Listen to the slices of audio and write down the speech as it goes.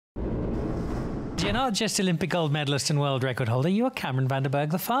You're not just Olympic gold medalist and world record holder, you are Cameron van der Burgh,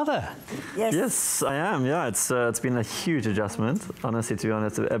 the father. Yes. Yes, I am. Yeah, it's been a huge adjustment. Honestly, to be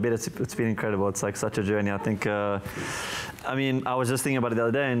honest, it's been incredible. It's like such a journey. I think. I mean, I was just thinking about it the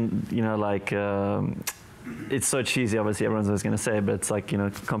other day, and you know, like. It's so cheesy, obviously, everyone's always going to say, but it's like, you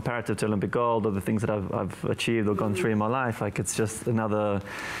know, comparative to Olympic gold or the things that I've achieved or gone through in my life, like it's just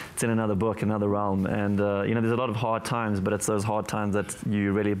it's in another book, another realm. And, you know, there's a lot of hard times, but it's those hard times that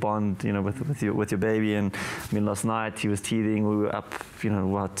you really bond, you know, with your baby. And I mean, last night he was teething, we were up, you know,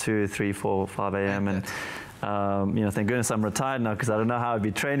 what, 2, 3, 4, 5 a.m. and you know, thank goodness I'm retired now because I don't know how I'd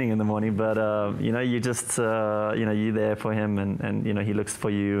be training in the morning, but you know, you just, you know, you're there for him and you know, he looks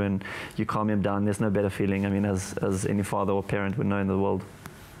for you and you calm him down. There's no better feeling, I mean, as any father or parent would know in the world.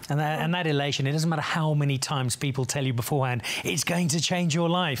 And that elation, it doesn't matter how many times people tell you beforehand, it's going to change your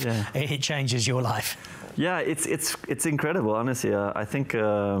life. Yeah. It changes your life. Yeah, it's incredible, honestly. I think,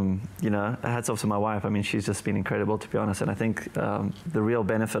 you know, hats off to my wife. I mean, she's just been incredible, to be honest. And I think the real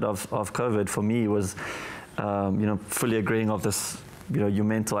benefit of COVID for me was, you know, fully agreeing of this, you know, your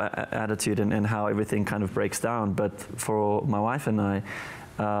mental attitude and how everything kind of breaks down. But for my wife and I,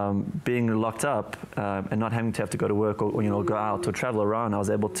 being locked up and not having to have to go to work or you know, go out or travel around, I was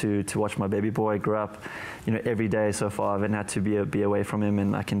able to watch my baby boy grow up, you know, every day so far. I haven't had to be away from him,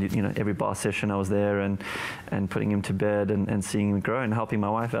 and I can do, you know, every bar session I was there and putting him to bed and seeing him grow and helping my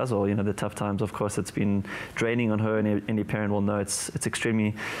wife as well. You know, the tough times, of course, it's been draining on her, and any parent will know it's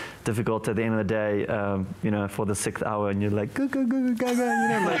extremely difficult at the end of the day, you know, for the 6th hour, and you're like, go, you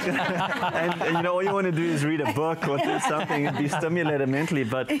know, like, and you know, all you want to do is read a book or do something and be stimulated mentally.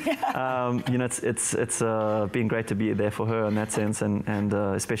 But you know, it's been great to be there for her in that sense, and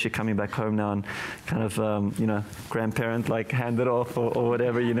especially coming back home now and kind of you know, grandparent, like hand it off or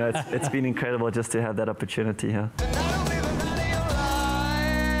whatever. You know, it's been incredible just to have that opportunity here.